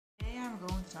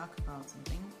talk about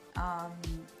something.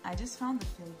 I just found the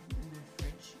fig in the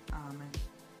fridge. And,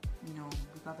 you know,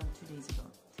 we got them 2 days ago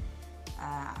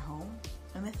at home.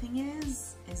 And the thing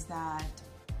is that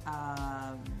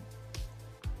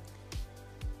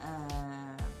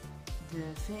the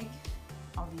fig,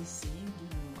 obviously, due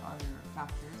to other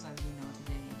factors, as we know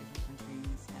today in different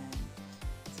countries, and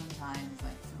sometimes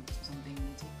like fruits or something,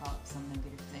 they take out some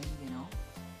negative thing, you know.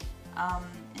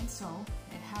 And so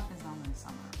it happens now in the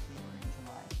summer. Okay, we're in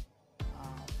July,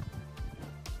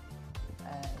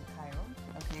 in Cairo.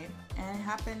 Okay, and it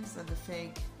happens that the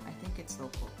fig, I think it's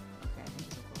local. Okay, I think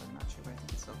it's local. I'm not sure, but I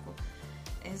think it's local.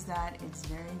 Is that it's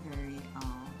very, very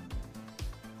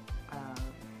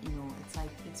you know,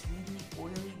 it's really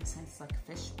oily in the sense like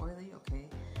fish oily. Okay,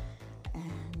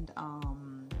 and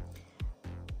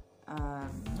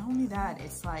not only that,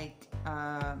 it's like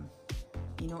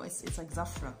you know, it's like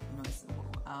zafra. You know, it's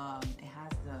it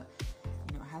has the,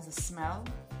 you know, it has a smell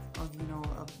of, you know,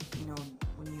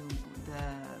 when you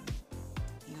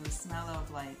the smell of,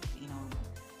 like, you know,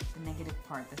 the negative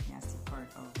part, the nasty part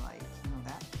of, like, you know,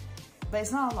 that. But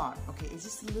it's not a lot. Okay, it's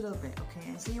just a little bit. Okay,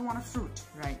 and so you want a fruit,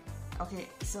 right? Okay,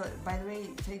 so by the way,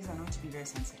 figs are known to be very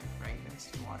sensitive, right?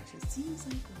 To water. So it seems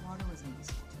like the water was maybe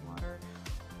salty water,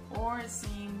 or it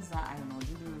seems that, I don't know,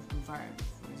 due to the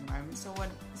environment. So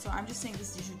I'm just saying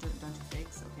this issue done to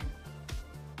figs, okay?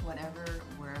 Whatever,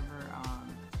 wherever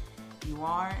you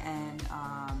are, and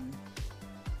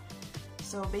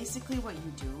so basically what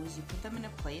you do is you put them in a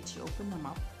plate, you open them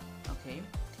up, okay,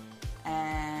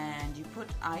 and you put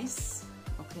ice,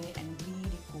 okay, and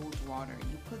really cold water.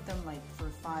 You put them like for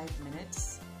 5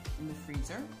 minutes in the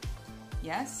freezer,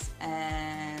 yes,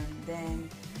 and then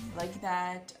like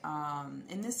that,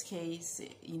 in this case,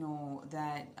 you know,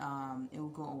 that it will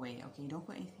go away. Okay, don't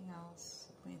put anything else.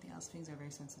 Figs are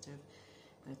very sensitive.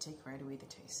 They'll take right away the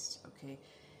taste. Okay,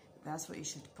 that's what you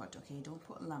should put. Okay, don't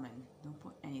put lemon. Don't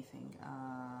put anything.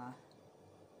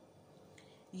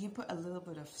 You can put a little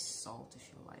bit of salt if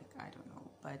you like. I don't know,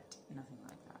 but nothing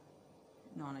like that.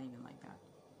 No, not even like that.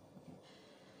 Okay,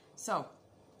 so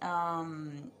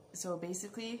so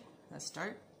basically, let's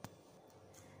start.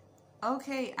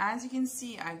 Okay, as you can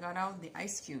see, I got out the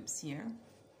ice cubes here.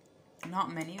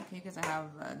 Not many, okay, because I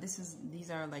have these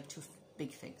are like 2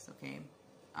 big figs, okay,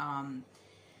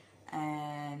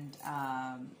 and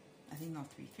I think no,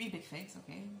 3 big figs,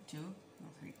 okay, 2, no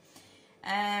 3.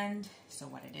 And so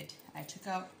what I did, I took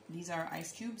out, these are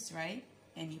ice cubes, right,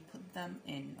 and you put them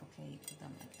in, okay, you put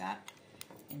them like that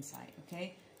inside,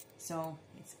 okay, so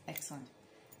it's excellent.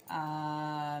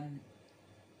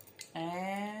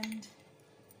 And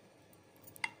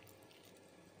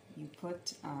you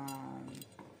put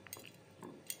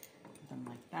them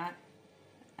like that,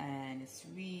 and it's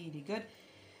really good.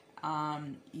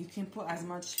 You can put as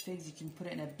much figs, you can put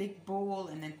it in a big bowl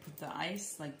and then put the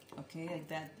ice, like, okay, like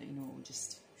that, you know,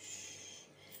 just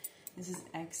this is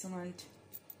excellent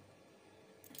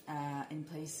in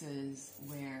places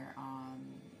where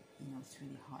you know, it's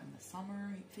really hot in the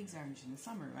summer. Figs are in the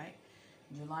summer, right?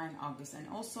 July and August. And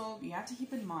also you have to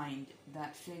keep in mind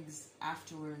that figs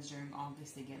afterwards during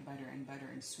August, they get better and better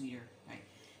and sweeter, right?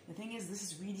 The thing is, this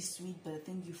is really sweet, but the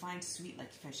thing you find sweet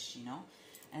like fish, you know.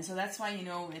 And so that's why, you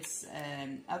know, it's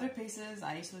other places.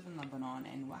 I used to live in Lebanon,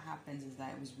 and what happens is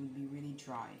that it would be really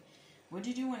dry. What do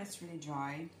you do when it's really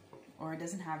dry or it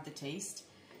doesn't have the taste?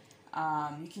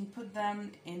 You can put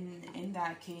them in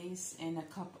that case in a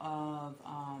cup of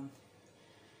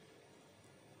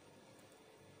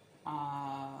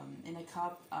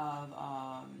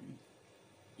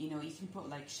you know, you can put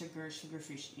like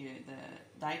sugar-free, the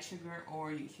diet sugar,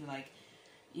 or if you like,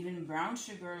 even brown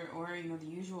sugar, or, you know, the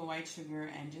usual white sugar,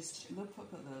 and just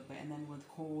put a little bit, and then with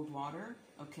cold water,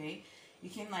 okay, you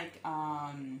can like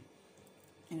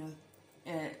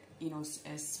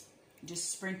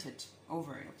just sprint it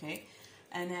over it, okay,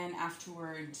 and then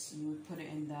afterwards you would put it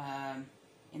in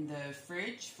the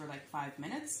fridge for like 5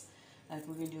 minutes, like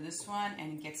we're gonna do this one,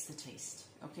 and it gets the taste,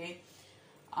 okay.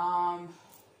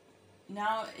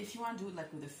 Now if you want to do it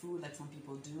like with the food, like some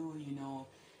people do, you know,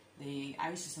 I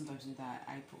used to sometimes do that.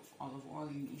 I put olive oil.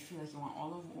 You feel like you want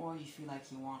olive oil, you feel like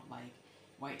you want like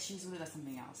white cheese with it, that's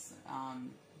something else.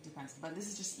 Depends, but this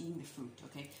is just eating the fruit,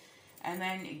 okay. And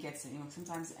then it gets it, you know,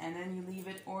 sometimes, and then you leave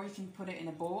it, or you can put it in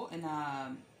a bowl, in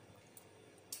a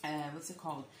what's it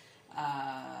called,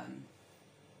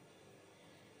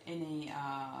 in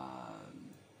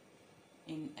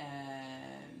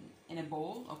a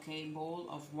bowl, okay, bowl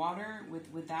of water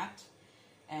with that,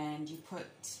 and you put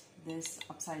this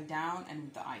upside down and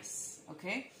with the ice,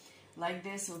 okay, like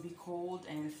this. It will be cold,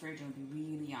 and in the fridge it will be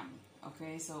really yummy,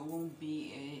 okay. So it won't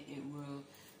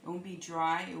be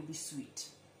dry, it will be sweet,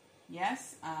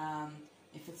 Yes.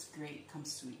 If it's great, it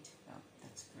comes sweet. Oh,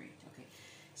 that's great. Okay.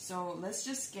 So let's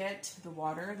just get the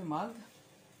water, the mug,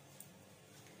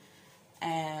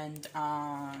 and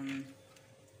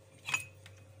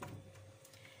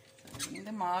so in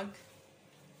the mug,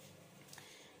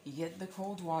 you get the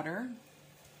cold water.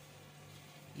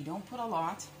 You don't put a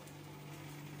lot.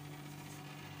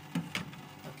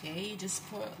 Okay, you just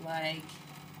put like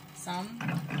some,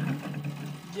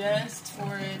 just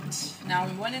for it. Now,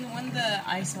 when the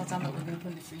ice melts down, but we're gonna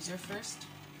put in the freezer first.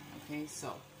 Okay,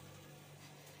 so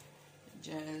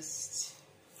just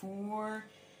for,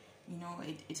 you know,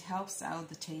 it helps out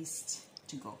the taste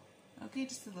to go. Okay,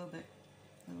 just a little bit,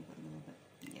 a little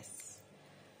bit. Yes,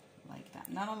 like that.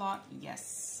 Not a lot.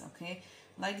 Yes. Okay,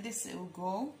 like this it will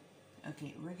go.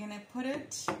 Okay, we're gonna put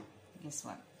it. Guess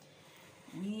what?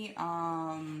 We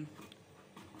I'm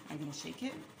gonna shake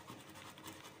it.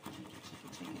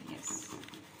 Shake it. Yes.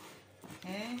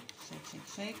 Okay.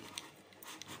 Shake.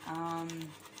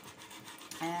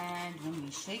 And when we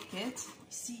shake it,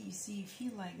 you see, you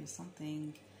feel like there's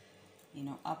something, you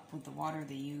know, up with the water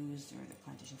they used or the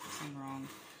plantation for some wrong.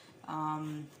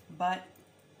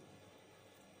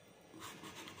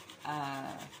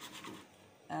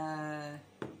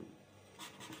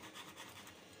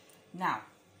 Now,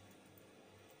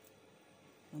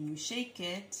 when you shake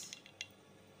it,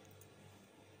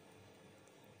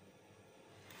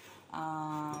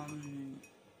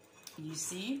 you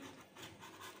see,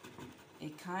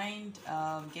 it kind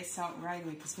of gets out right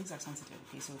away, because figs are sensitive,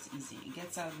 okay, so it's easy. It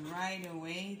gets out right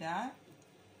away, that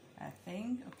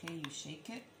thing, okay, you shake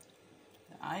it,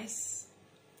 the ice,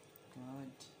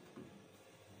 good.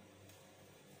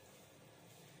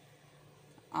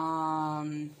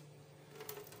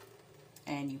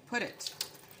 And you put it.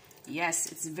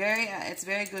 Yes, it's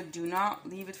very good. Do not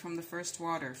leave it from the first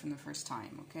water, from the first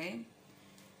time, okay?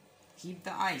 Keep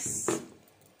the ice.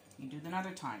 You do it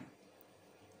another time.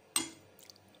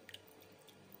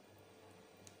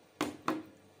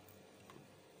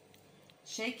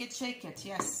 Shake it,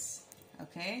 yes.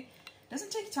 Okay?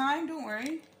 Doesn't take time, don't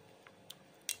worry.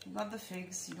 You got the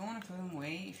figs. You don't want to throw them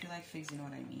away. If you like figs, you know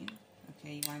what I mean.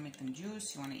 Okay, you want to make them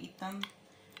juice, you want to eat them.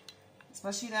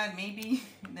 Especially that maybe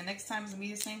the next time is going to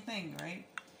be the same thing, right?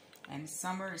 And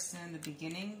summer is still in the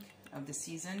beginning of the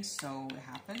season, so it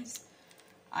happens.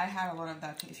 I have a lot of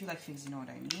that. If you like figs, you know what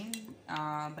I mean.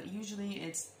 But usually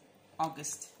it's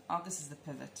August. August is the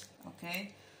pivot,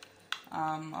 okay?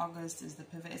 August is the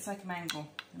pivot. It's like mango.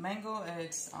 The mango,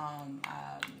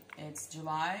 it's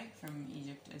July from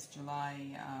Egypt. It's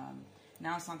July.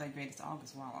 Now it's not that great. It's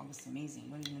August. Wow, August is amazing.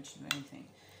 You don't even need to do anything.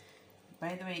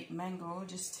 By the way, mango,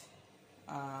 just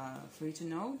for you to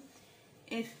know,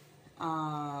 if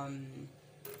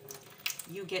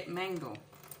you get mango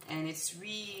and it's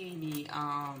really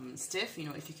stiff, you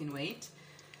know, if you can wait,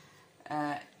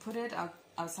 put it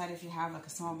outside if you have like a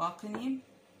small balcony.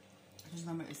 Just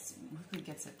remember, who could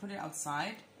get it? Put it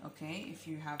outside, okay, if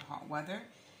you have hot weather.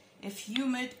 If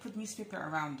humid, put newspaper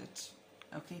around it.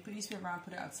 Okay, put newspaper around,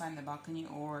 put it outside in the balcony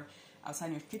or outside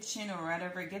in your kitchen or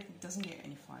whatever. It doesn't get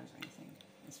any flies or anything.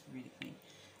 It's really clean.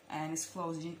 And it's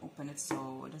closed, you didn't open it,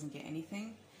 so it doesn't get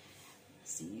anything.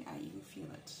 See, I even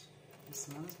feel it. The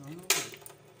smell is going away.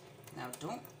 Now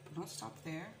don't stop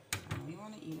there. I know you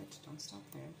want to eat it. Don't stop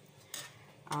there.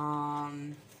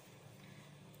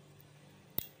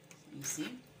 You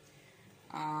see?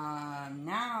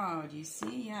 Now, do you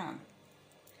see? Yeah.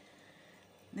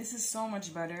 This is so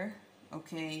much better.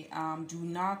 Okay. Do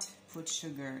not put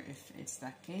sugar if it's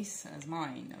that case as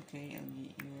mine. Okay, it'll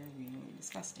be really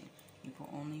disgusting. You put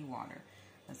only water.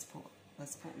 Let's put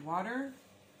water.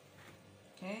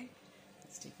 Okay.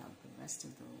 Let's take out the rest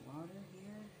of the water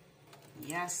here.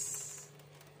 Yes.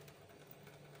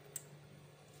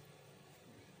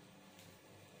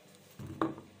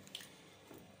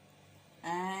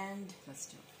 And let's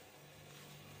do it.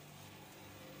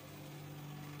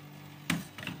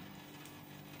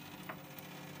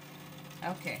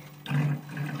 Okay.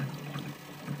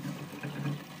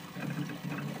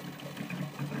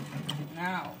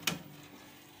 Now,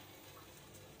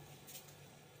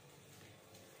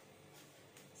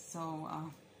 so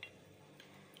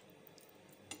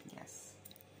yes.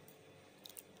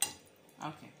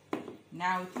 Okay.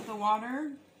 Now we put the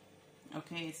water.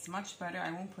 Okay, it's much better.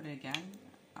 I won't put it again.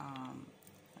 I'll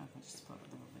just put a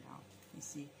little bit out. You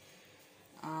see.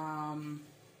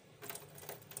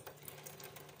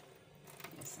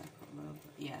 Yes, I put a little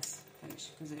bit. Yes, finish,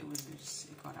 because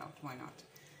it got out. Why not?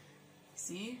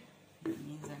 See, it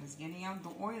means that it's getting out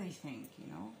the oily thing. You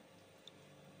know.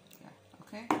 Yeah.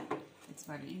 Okay. It's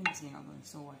better. Even it's getting out.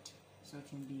 So what? so it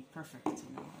can be perfect,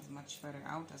 you know, as much better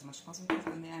out as much possible.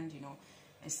 Because in the end, you know,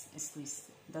 it's at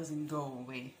least doesn't go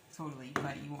away totally,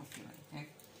 but you won't feel it. Okay.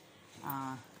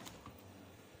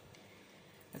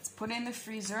 Let's put it in the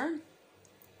freezer.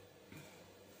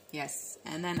 Yes,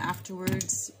 and then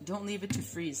afterwards, don't leave it to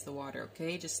freeze the water.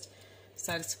 Okay, just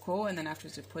status quo, and then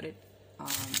afterwards you put it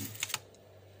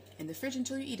in the fridge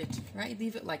until you eat it. Right,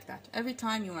 leave it like that. Every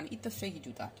time you want to eat the fig, you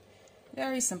do that.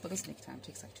 Very simple. Doesn't take time. It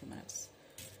takes like 2 minutes.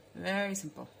 Very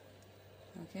simple.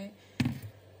 Okay.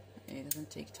 It doesn't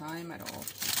take time at all.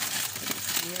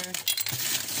 Here.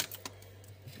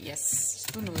 Yes.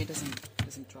 Spoon away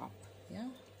doesn't drop. Yeah.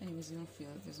 Anyways, you don't feel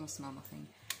it. There's no smell. Nothing.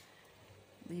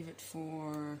 Leave it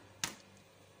for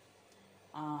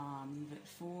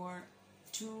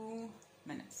 2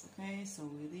 minutes. Okay. So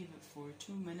we leave it for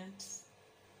 2 minutes,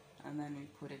 and then we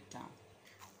put it down.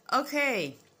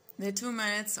 Okay. The 2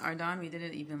 minutes are done. We did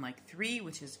it even like 3,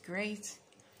 which is great.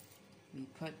 We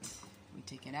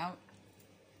take it out.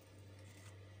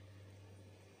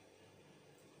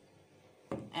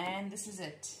 And this is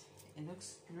it. It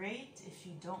looks great. If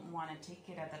you don't want to take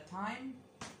it at that time,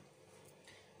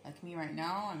 like me right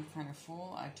now, I'm kind of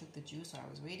full. I took the juice, so I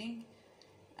was waiting.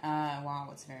 Wow,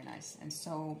 it's very nice. And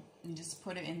so you just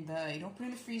put it in you don't put it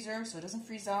in the freezer, so it doesn't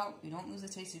freeze out. You don't lose the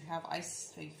taste. You have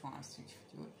ice, if you want ice, you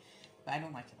do it. But I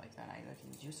don't like it like that. I like it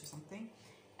in juice or something.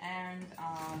 And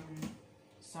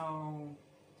so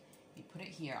you put it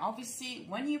here. Obviously,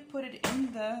 when you put it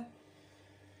in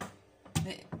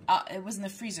it was in the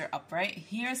freezer up, right?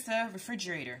 Here's the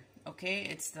refrigerator. Okay,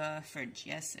 it's the fridge.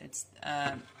 Yes, it's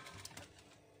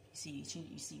you see,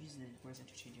 use the words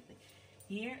interchangeably.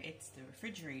 Here, it's the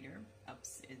refrigerator. Up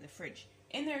is the fridge.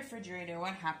 In the refrigerator,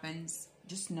 what happens?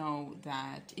 Just know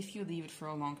that if you leave it for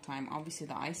a long time, obviously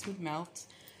the ice would melt,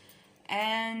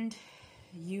 and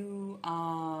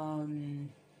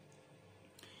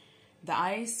the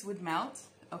ice would melt,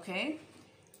 okay?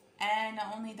 And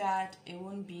not only that, it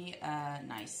wouldn't be a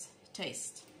nice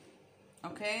taste,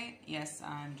 okay? Yes,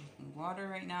 I'm drinking water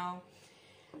right now.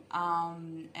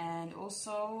 And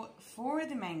also for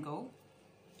the mango,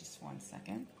 just 1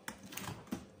 second.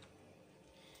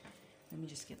 Let me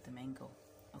just get the mango,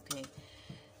 okay?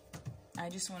 I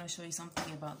just want to show you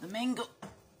something about the mango.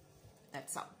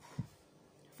 That's up.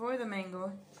 For the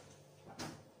mango,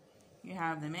 you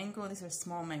have the mango. This is a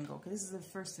small mango because this is the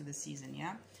first of the season,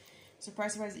 yeah?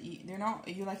 Surprise, surprise, they're not,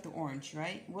 you like the orange,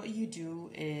 right? What you do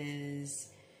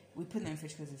is, we put them in the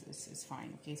fridge because it's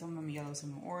fine, okay? Some of them are yellow, some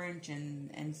of them are orange,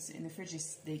 and in the fridge,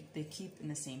 they keep in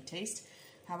the same taste.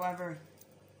 However,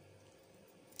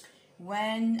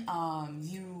 when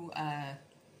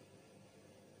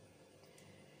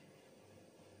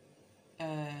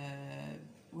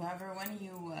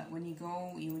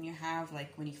when you have,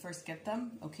 like, when you first get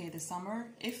them, okay, the summer,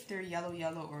 if they're yellow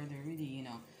or they're really, you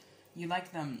know, you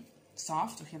like them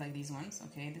soft, okay, like these ones,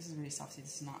 okay, this is really soft. See,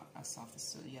 this is not as soft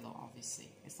as yellow, obviously.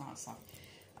 It's not as soft.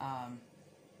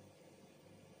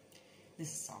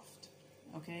 This is soft,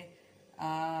 okay.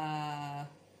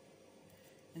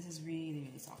 This is really,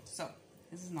 really soft. So,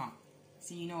 this is not.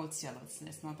 See, you know it's yellow.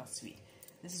 It's not that sweet.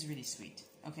 This is really sweet,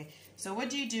 okay. So, what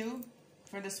do you do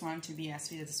for this one to be as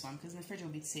sweet as this one? Because in the fridge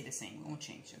it will stay the same. It won't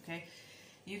change, okay.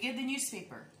 You get the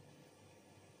newspaper.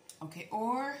 Okay,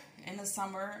 or in the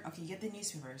summer, okay, you get the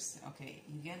newspapers. Okay,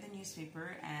 you get the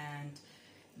newspaper and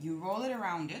you roll it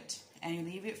around it and you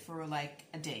leave it for like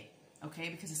a day, okay,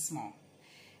 because it's small.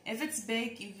 If it's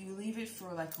big, you leave it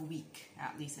for like a week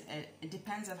at least. It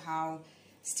depends on how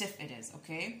stiff it is,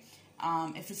 okay?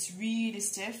 If it's really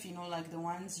stiff, you know, like the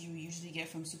ones you usually get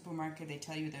from supermarket, they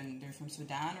tell you they're from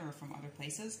Sudan or from other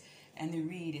places, and they're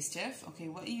really stiff. Okay,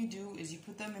 what you do is you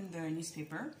put them in the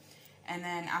newspaper, and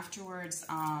then afterwards,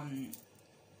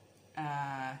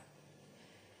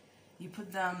 you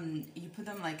put them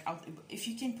like out. If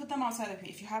you can put them outside,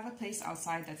 if you have a place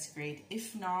outside, that's great.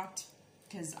 If not,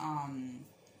 because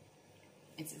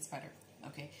it's better.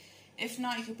 Okay, if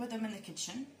not, you can put them in the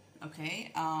kitchen.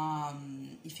 Okay,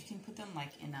 if you can put them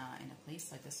like in a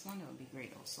place like this one, it would be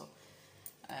great also.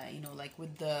 You know, like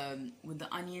with the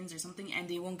onions or something, and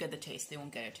they won't get the taste. They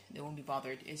won't get it. They won't be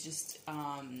bothered. It's just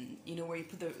you know, where you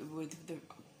put the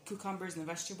cucumbers and the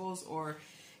vegetables, or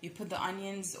you put the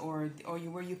onions, or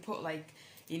where you put, like,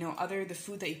 you know, the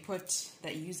food that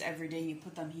you use every day. You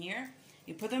put them here.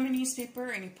 You put them in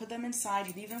newspaper and you put them inside.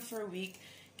 You leave them for a week.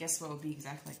 Guess what? It will be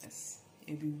exactly like this.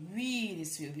 It would be really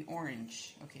sweet. It would be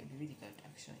orange. Okay, it would be really good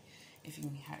actually if you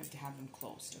have them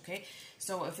closed. Okay,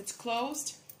 so if it's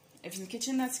closed. If it's in the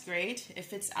kitchen, that's great.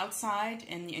 If it's outside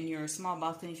in your small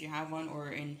balcony, if you have one, or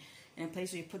in a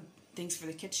place where you put things for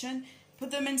the kitchen, put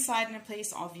them inside in a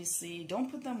place, obviously.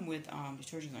 Don't put them with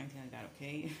detergent or anything like that,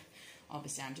 okay?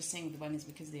 Obviously, I'm just saying with the buttons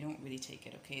because they don't really take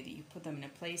it, okay? That you put them in a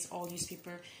place, all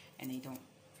newspaper, and they don't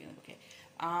feel it, okay?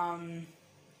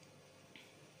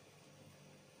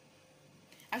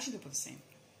 Actually, they're both the same.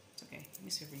 It's okay.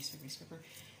 Newspaper, newspaper, newspaper.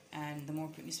 And the more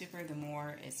put newspaper, the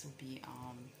more it will be,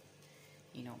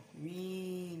 you know,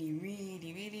 really,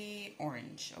 really, really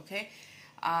orange, okay?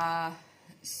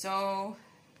 So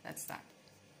that's that.